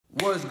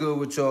What's good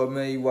with y'all,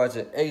 man? You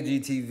watching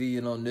AGTV,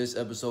 and on this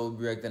episode, we'll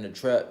be reacting to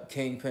Trvpp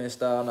Kingpin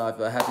style. Now, if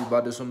y'all happy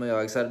about this one, man,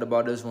 y'all excited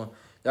about this one.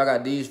 Y'all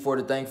got these for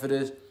to thank for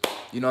this.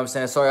 You know what I'm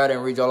saying? Sorry I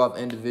didn't read y'all off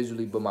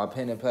individually, but my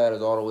pen and pad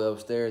is all the way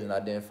upstairs, and I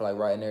didn't feel like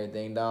writing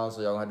everything down,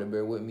 so y'all gonna have to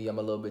bear with me. I'm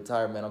a little bit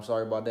tired, man. I'm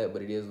sorry about that,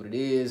 but it is what it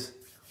is.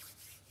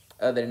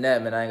 Other than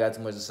that, man, I ain't got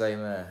too much to say,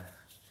 man.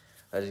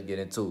 Let's just get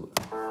into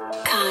it.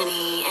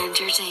 Connie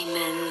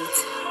Entertainment.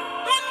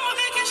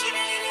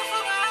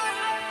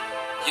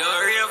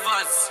 Your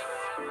rivers.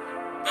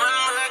 One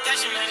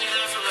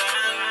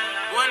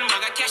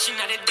bag of cash in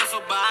the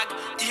duffel bag.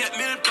 8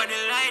 mil on the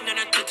line and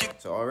a 30.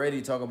 So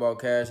already talking about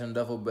cash in a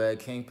duffel bag,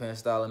 Kingpin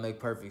style, it make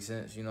perfect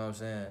sense, you know what I'm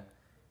saying?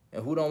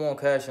 And who don't want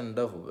cash in a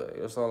duffel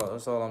bag? That's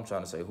all I'm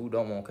trying to say. Who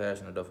don't want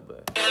cash in a duffel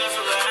bag?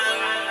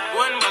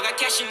 One bag of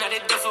cash in the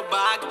duffel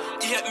bag.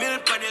 8 mil on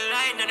the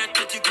line and a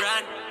 30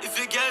 grand. If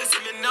you girls see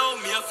me know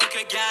me, I fuck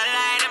a girl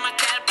line. I'm a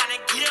tell on a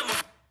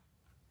game.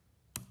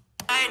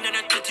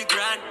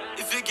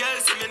 If you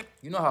girls see me.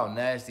 You know how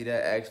nasty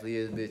that actually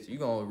is, bitch? You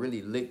gonna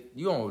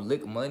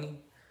lick money?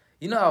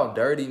 You know how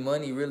dirty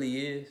money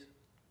really is?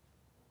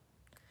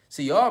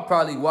 See, y'all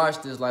probably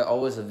watch this like,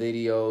 oh, it's a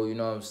video, you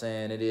know what I'm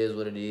saying? It is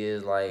what it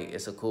is. Like,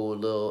 it's a cool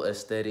little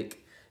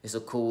aesthetic. It's a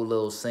cool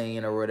little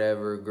scene or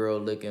whatever. Girl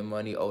licking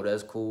money. Oh,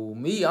 that's cool.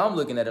 Me, I'm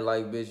looking at it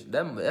like, bitch,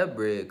 that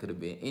bread could have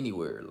been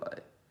anywhere.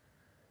 Like,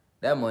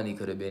 that money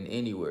could have been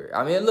anywhere.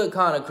 I mean, it looked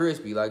kind of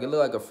crispy. Like, it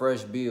looked like a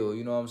fresh bill,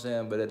 you know what I'm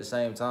saying? But at the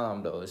same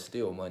time, though, it's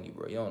still money,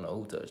 bro. You don't know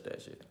who touched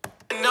that shit.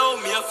 Know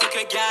me, I fuck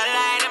a girl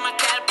line. I'm a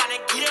tell on a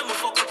game. I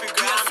fuck up your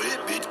girl.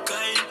 Flip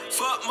Bitcoin.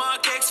 Fuck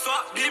Markex.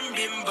 Fuck Bim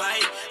Bim Buy.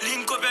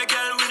 Link up a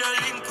girl with a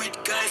link with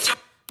guys.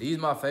 These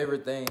my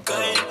favorite things.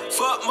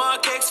 Fuck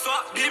Markex.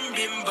 Fuck Bim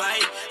Bim Buy.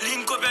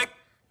 Link up a.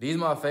 These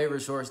my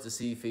favorite shorts to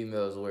see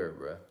females wear,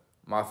 bro.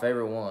 My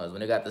favorite ones. When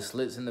they got the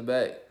slits in the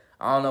back.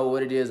 I don't know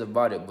what it is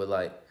about it, but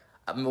like,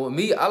 I mean, with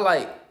me, I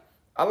like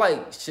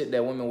shit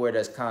that women wear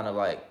that's kind of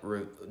like,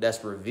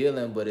 that's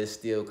revealing, but it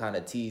still kind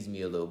of tease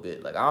me a little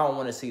bit. Like, I don't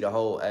want to see the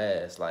whole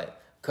ass. Like,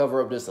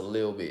 cover up just a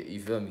little bit, you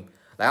feel me?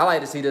 Like, I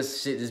like to see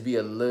this shit just be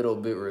a little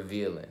bit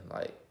revealing.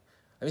 Like,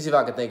 let me see if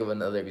I can think of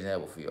another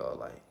example for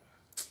y'all.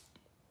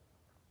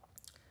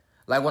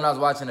 Like when I was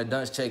watching a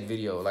Dunce Check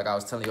video, like I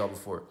was telling y'all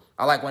before.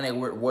 I like when they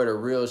wear the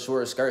real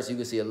short skirts, so you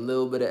can see a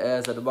little bit of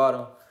ass at the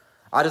bottom.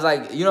 I just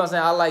like, you know what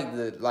I'm saying?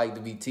 I like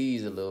to be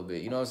teased a little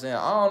bit. You know what I'm saying?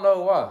 I don't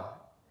know why.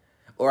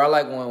 Or I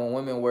like when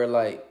women wear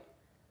like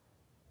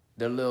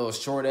their little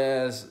short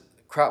ass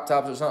crop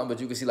tops or something, but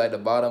you can see like the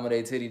bottom of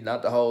their titty,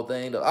 not the whole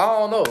thing. I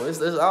don't know. I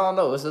don't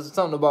know. It's just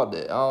something about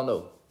that. I don't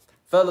know.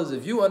 Fellas,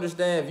 if you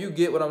understand, if you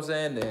get what I'm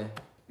saying, then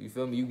you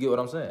feel me? You get what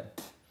I'm saying.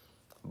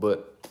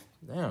 But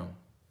damn.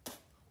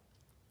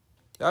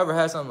 Y'all ever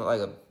had something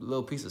like a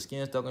little piece of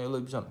skin stuck on your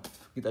lip? You trying to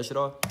get that shit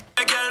off?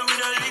 A girl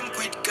with a link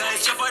with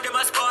guys. Chop out them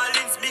as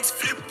callings, mix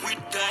flip with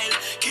dial.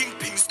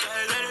 Kingpin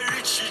style and a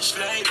rich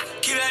life.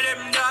 Killer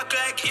them dark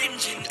like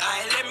engine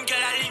oil. Them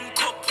girl a link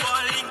up,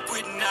 one link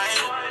with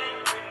Nile.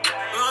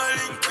 One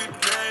link with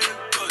Nile.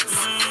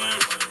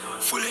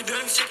 Fully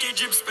done, check your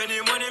drip, spend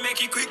your money,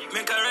 make it quick.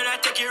 Make a rather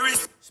take a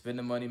risk. Spend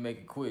the money, make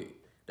it quick.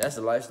 That's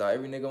the lifestyle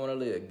every nigga want to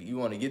live. You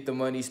want to get the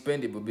money,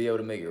 spend it, but be able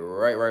to make it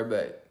right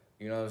back.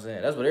 You know what I'm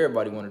saying? That's what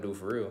everybody want to do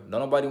for real.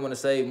 Don't nobody want to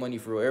save money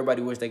for real.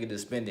 Everybody wish they could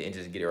just spend it and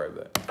just get it right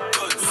back.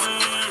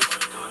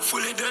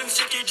 Fully done,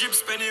 check your drip,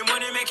 spend your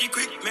money, make it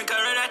quick. Make a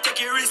rather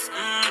take a risk.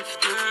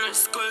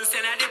 Skull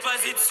send a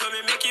deposit, so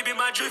me make it be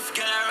my drift.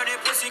 Girl, I run a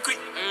pussy quick.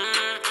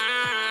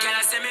 Girl,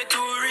 I send me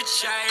too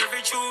rich, I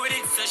every true with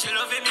it, so she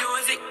love the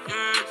music.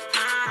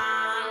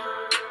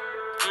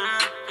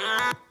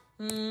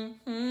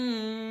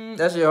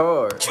 That shit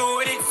hard. True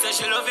with it, so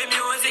she love the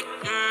music.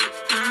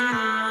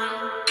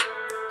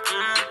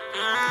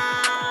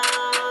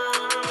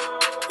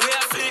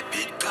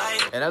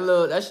 And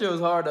that shit was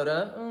hard though,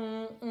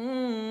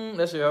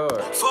 that shit hard.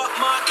 Fuck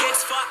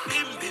Markex, fuck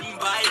Bim Bim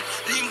Buy.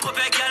 Link up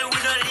a girl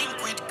with a link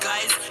with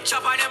guys.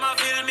 Chop on them a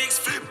film mix,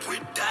 flip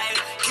with dial.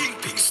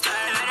 Kingpin style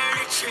and a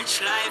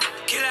rich life.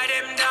 Killer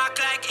them dark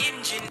like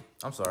engine.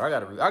 I'm sorry,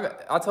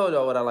 I told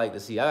y'all what I like to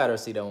see. I gotta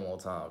see that one more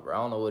time, bro. I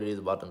don't know what it is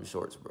about them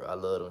shorts, bro. I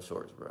love them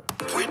shorts, bro.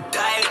 With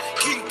dial,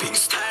 Kingpin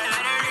style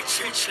and a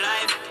rich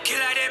life.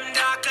 Killer them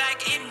dark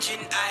like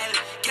engine oil.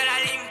 Killer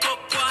link up,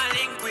 one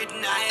link with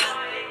Nile.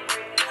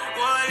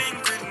 One link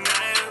with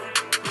Nile.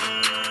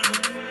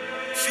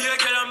 Feel a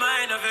girl of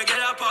mine, of a girl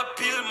a pop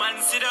pill, man.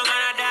 Sit down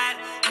on a dial.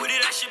 Put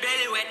it on she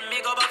belly when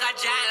me go back a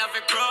jail. Of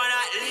a crown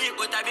at leak,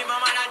 but I be my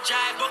man a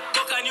jive.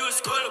 Book a new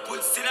skull, put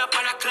sin up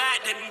on a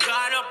client. Then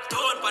gone up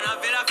town, pan a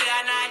villa for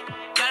a night.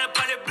 Girl up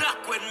on the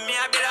block when me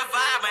a bit of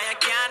vibe. And you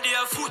can't do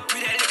your foot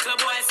with a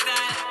little boy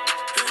style.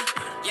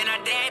 You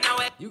know they know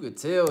it. You could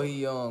tell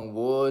he young,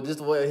 boy. Just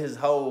the way his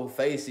whole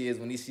face is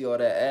when he see all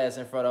that ass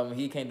in front of him,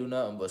 he can't do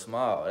nothing but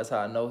smile. That's how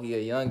I know he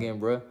a youngin',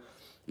 bro.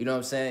 You know what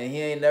I'm saying? He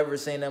ain't never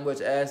seen that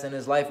much ass in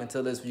his life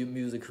until his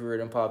music career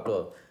done popped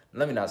up.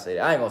 Let me not say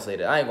that. I ain't gonna say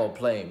that. I ain't gonna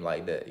play him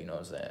like that. You know what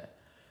I'm saying?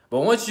 But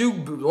once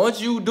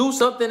you do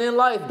something in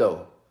life,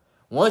 though,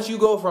 once you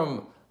go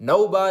from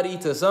nobody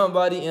to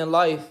somebody in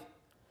life,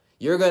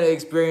 you're going to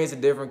experience a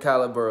different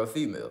caliber of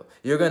female.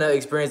 You're going to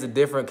experience a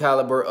different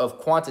caliber of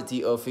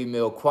quantity of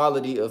female,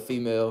 quality of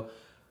female,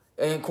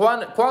 and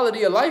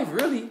quality of life,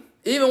 really.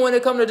 Even when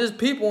it comes to just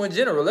people in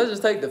general. Let's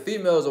just take the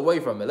females away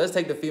from it. Let's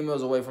take the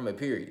females away from it,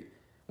 period.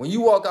 When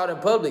you walk out in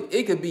public,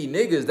 it could be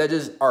niggas that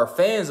just are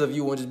fans of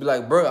you and just be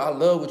like, bro, I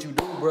love what you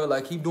do, bro.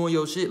 Like, keep doing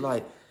your shit.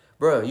 Like,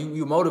 bro,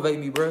 you motivate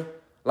me, bro.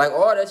 Like,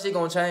 all that shit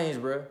gonna change,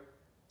 bro.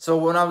 So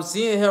when I'm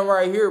seeing him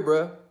right here,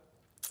 bro,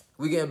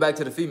 we getting back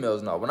to the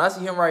females now. When I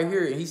see him right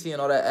here and he's seeing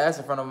all that ass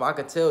in front of him, I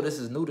could tell this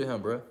is new to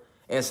him, bro.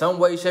 In some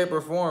way, shape,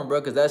 or form, bro,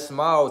 because that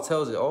smile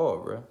tells it all,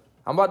 bro.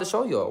 I'm about to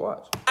show y'all,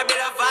 watch.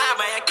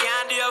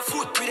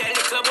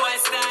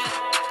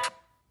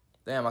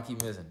 Damn, I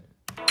keep missing it.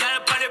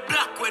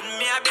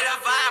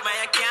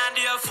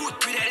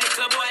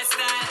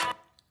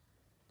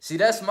 See,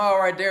 that smile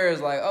right there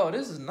is like, oh,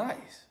 this is nice.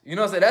 You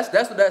know what I'm saying?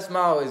 That's what that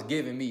smile is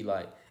giving me.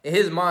 Like, in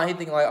his mind, he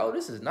thinking like, oh,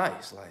 this is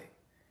nice. Like,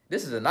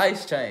 this is a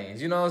nice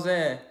change. You know what I'm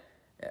saying?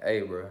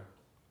 Hey, bro,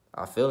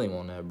 I feel him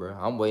on that, bro.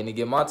 I'm waiting to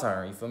get my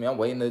turn. You feel me? I'm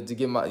waiting to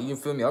get my, you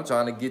feel me? I'm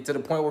trying to get to the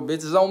point where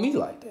bitches on me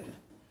like that.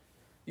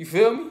 You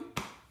feel me?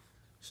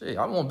 Shit,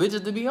 I want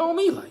bitches to be on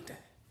me like that.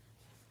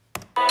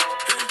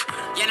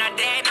 You know,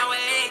 they know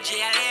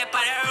I for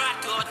the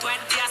rock to 20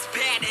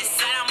 spade. This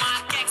set of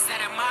my kicks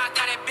and the mark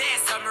of the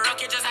base. Some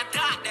rookie just a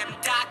talk, them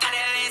talk of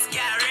the list.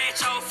 Get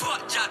rich, out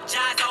foot, job,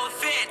 jazz,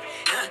 outfit.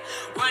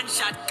 One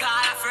shot,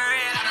 call for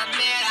real, and I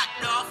made that.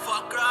 No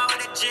fuck around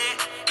with the G.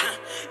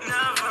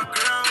 Never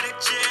grow with the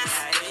G's.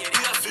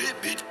 We a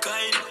flip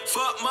Bitcoin.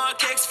 Fuck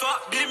markets,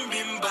 fuck bim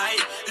bim buy.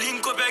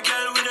 Link up a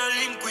girl with a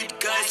link with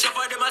guys. Chop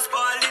out them as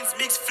ballins,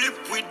 mix flip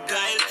with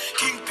dial.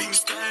 Kingpin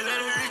style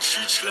and rich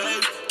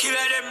life.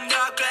 Killer them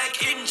dark like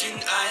engine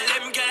oil.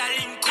 Them get a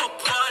link up,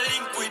 all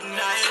link with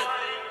Nile.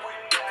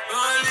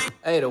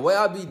 Hey, the way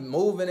I be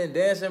moving and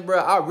dancing, bro,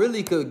 I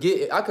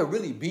could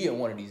really be in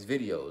one of these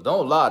videos.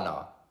 Don't lie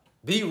now.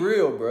 Be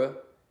real, bro.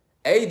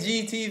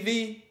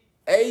 AGTV,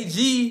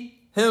 AG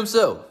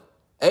himself.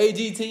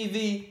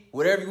 AGTV,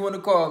 whatever you want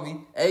to call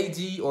me,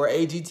 AG or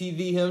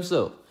AGTV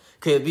himself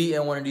could be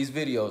in one of these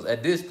videos.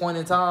 At this point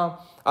in time,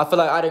 I feel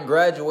like I done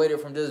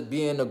graduated from just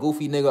being a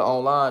goofy nigga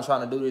online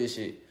trying to do this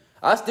shit.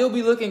 I still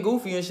be looking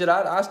goofy and shit.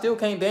 I still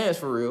can't dance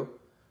for real.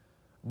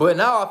 But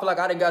now I feel like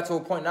I done got to a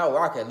point now where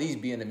I can at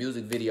least be in the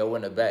music video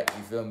in the back,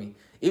 you feel me?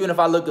 Even if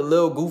I look a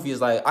little goofy, it's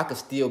like I could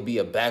still be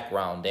a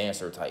background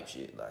dancer type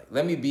shit. Like,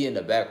 let me be in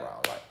the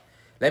background. Like,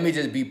 let me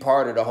just be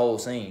part of the whole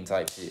scene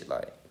type shit.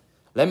 Like,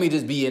 let me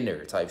just be in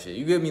there type shit.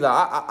 You feel me?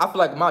 Like, I feel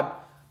like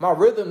my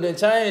rhythm done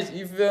changed,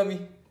 you feel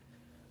me?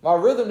 My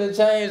rhythm done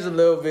changed a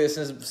little bit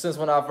since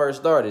when I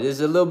first started.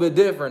 It's a little bit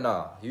different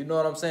now. You know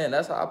what I'm saying?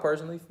 That's how I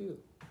personally feel.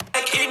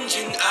 Like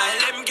engine oil,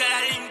 them get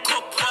a link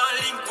up, all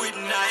link with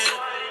Nile.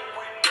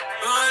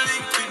 All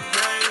link with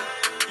Nile.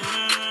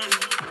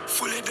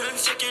 Fully done,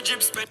 shake your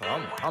drip spend.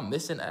 I'm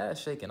missing ass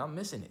shaking. I'm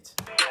missing it.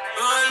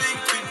 All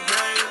link with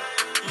Nile.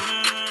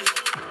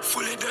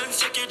 Fully done,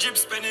 shake your drip,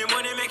 spending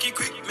money, make it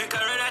quick, make a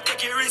run, I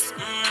take a risk.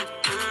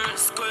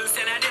 Skull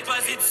send a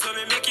deposit, so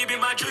me make it be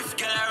my drift,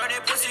 girl, I run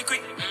a pussy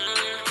quick. Girl,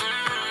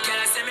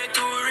 I say me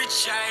too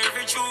rich, I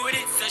every true with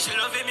it, so she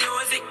love me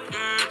music.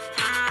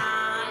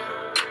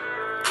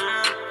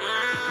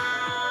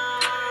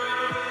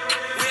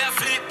 We are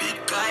flip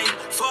Bitcoin,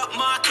 fuck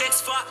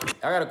markets, fuck.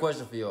 I got a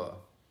question for y'all.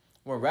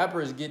 When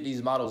rappers get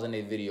these models in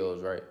their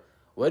videos, right?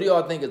 What do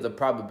y'all think is the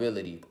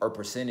probability or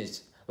percentage?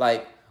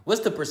 Like,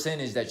 what's the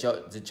percentage that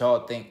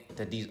y'all think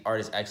that these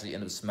artists actually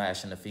end up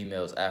smashing the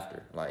females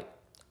after? Like,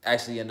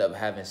 actually end up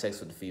having sex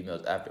with the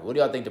females after? What do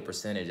y'all think the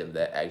percentage of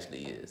that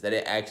actually is? That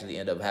it actually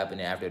end up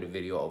happening after the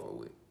video over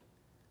with?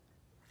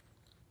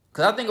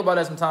 Because I think about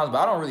that sometimes, but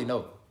I don't really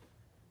know.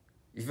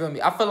 You feel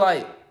me? I feel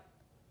like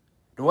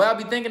the way I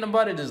be thinking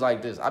about it is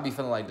like this. I be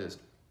feeling like this.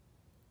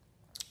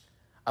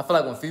 I feel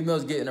like when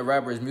females get in a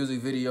rapper's music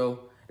video,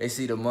 they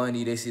see the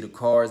money, they see the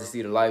cars, they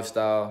see the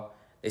lifestyle,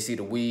 they see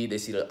the weed, they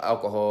see the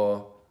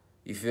alcohol.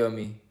 You feel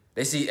me?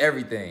 They see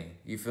everything.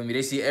 You feel me?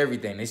 They see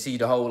everything. They see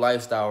the whole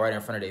lifestyle right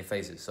in front of their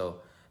faces. So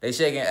they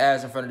shaking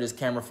ass in front of this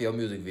camera for your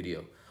music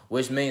video,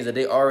 which means that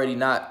they already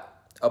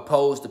not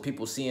opposed to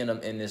people seeing them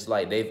in this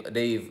light.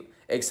 They've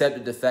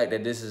accepted the fact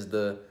that this is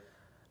the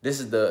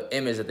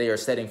image that they are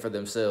setting for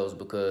themselves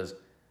because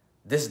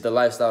this is the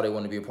lifestyle they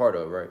want to be a part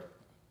of, right?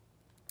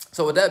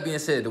 So with that being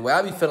said, the way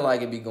I be feeling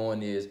like it be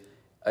going is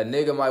a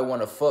nigga might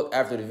want to fuck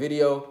after the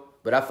video,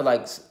 but I feel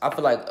like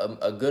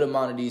a good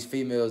amount of these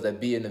females that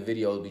be in the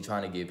videos be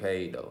trying to get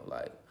paid though.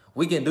 Like,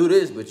 we can do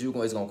this, but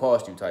it's gonna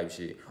cost you type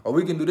shit. Or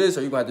we can do this,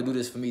 or you gonna have to do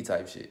this for me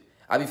type shit.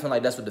 I be feeling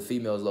like that's what the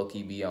females low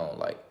key be on.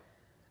 Like,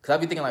 cause I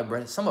be thinking like,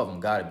 bro, some of them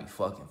gotta be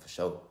fucking for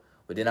sure.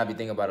 But then I be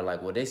thinking about it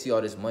like, well, they see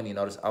all this money and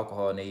all this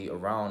alcohol and they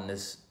around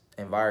this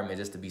environment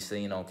just to be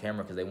seen on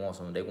camera because they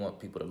want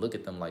people to look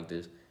at them like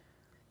this.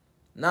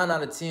 9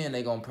 out of 10,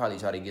 they gonna probably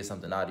try to get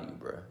something out of you,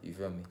 bro. You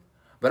feel me?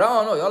 But I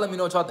don't know. Y'all let me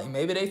know what y'all think.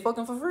 Maybe they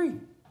fucking for free.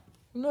 You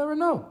never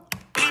know.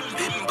 Bim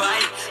bim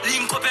buy,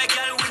 link up a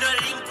girl with a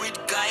link with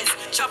guys.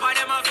 Chop out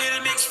them a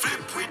film mix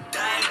flip with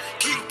dial.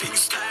 King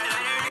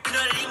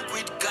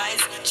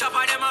guys.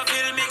 Chopper them a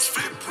feel mix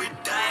flip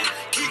with dial.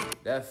 King.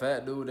 That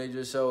fat dude they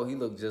just showed, he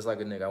looked just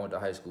like a nigga I went to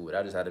high school with.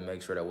 I just had to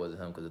make sure that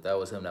wasn't him, because if that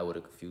was him, that would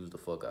have confused the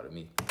fuck out of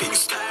me. Big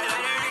style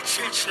and a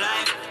rich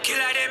life. Killer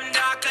them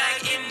dark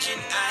like engine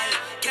oil.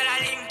 Get a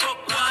link up,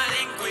 one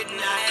link with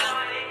Nile.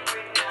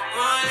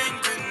 One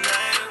link with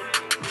Nile.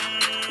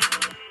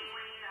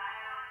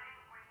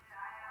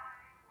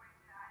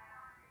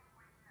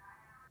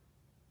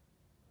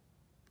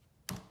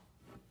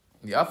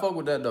 Yeah, I fuck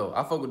with that though.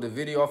 I fuck with the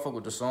video, I fuck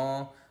with the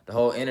song. The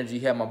whole energy,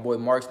 had my boy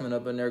Marksman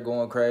up in there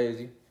going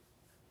crazy.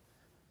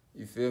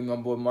 You feel me? My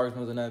boy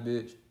Marksman's in that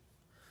bitch.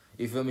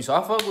 You feel me? So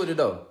I fuck with it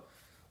though.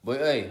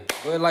 But hey,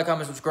 go ahead, like,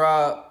 comment,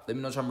 subscribe. Let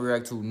me know what I'm gonna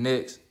react to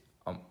next.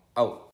 I'm out.